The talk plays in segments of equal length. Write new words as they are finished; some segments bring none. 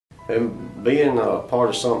And being a part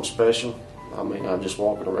of something special, I mean, I'm just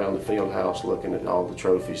walking around the field house looking at all the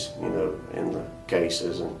trophies, you know, in the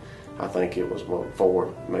cases, and I think it was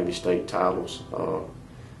 4 maybe state titles,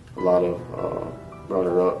 a lot of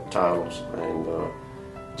runner-up titles, and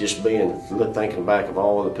just thinking back of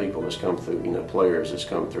all the people that's come through, you know, players that's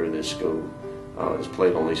come through this school, that's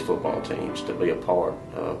played on these football teams, to be a part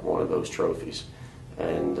of one of those trophies,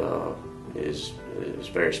 and is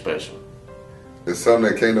very special. It's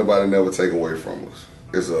something that can't nobody never take away from us.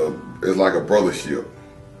 It's like a brothership.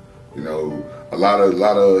 You know, a lot of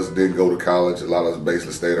us didn't go to college. A lot of us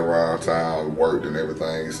basically stayed around town, worked and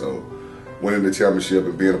everything. So winning the championship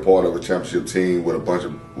and being a part of a championship team with a bunch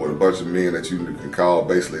of men that you can call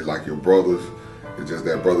basically like your brothers, it's just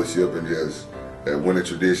that brothership and just that winning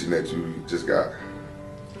tradition that you just got.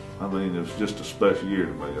 I mean, it was just a special year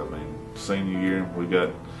to me. I mean, senior year, we got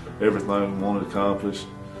everything we wanted accomplished.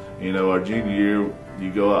 You know, our junior year,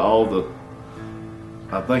 you go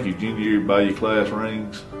I think your junior year, you buy your class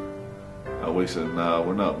rings. We said, no,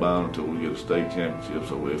 we're not buying until we get a state championship.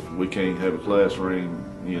 So if we can't have a class ring,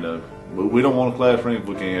 you know, we don't want a class ring if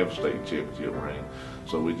we can't have a state championship ring.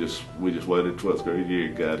 So we just waited 12th grade year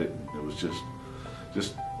and got it. It was just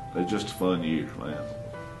a fun year, man.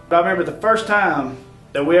 I remember the first time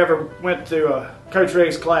that we ever went to Coach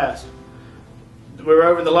Riggs' class. We were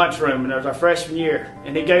over in the lunchroom, and it was our freshman year,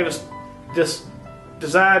 and he gave us this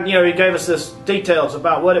design, you know, he gave us this details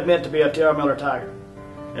about what it meant to be a T.R. Miller Tiger,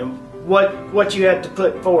 and what you had to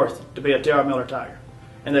put forth to be a T.R. Miller Tiger.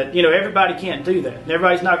 And that, you know, everybody can't do that. And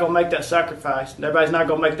everybody's not going to make that sacrifice, and everybody's not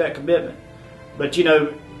going to make that commitment. But, you know,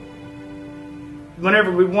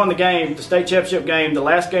 whenever we won the game, the state championship game, the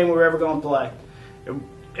last game we were ever going to play,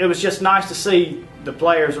 it was just nice to see the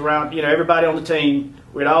players around, you know, everybody on the team.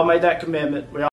 We'd all made that commitment.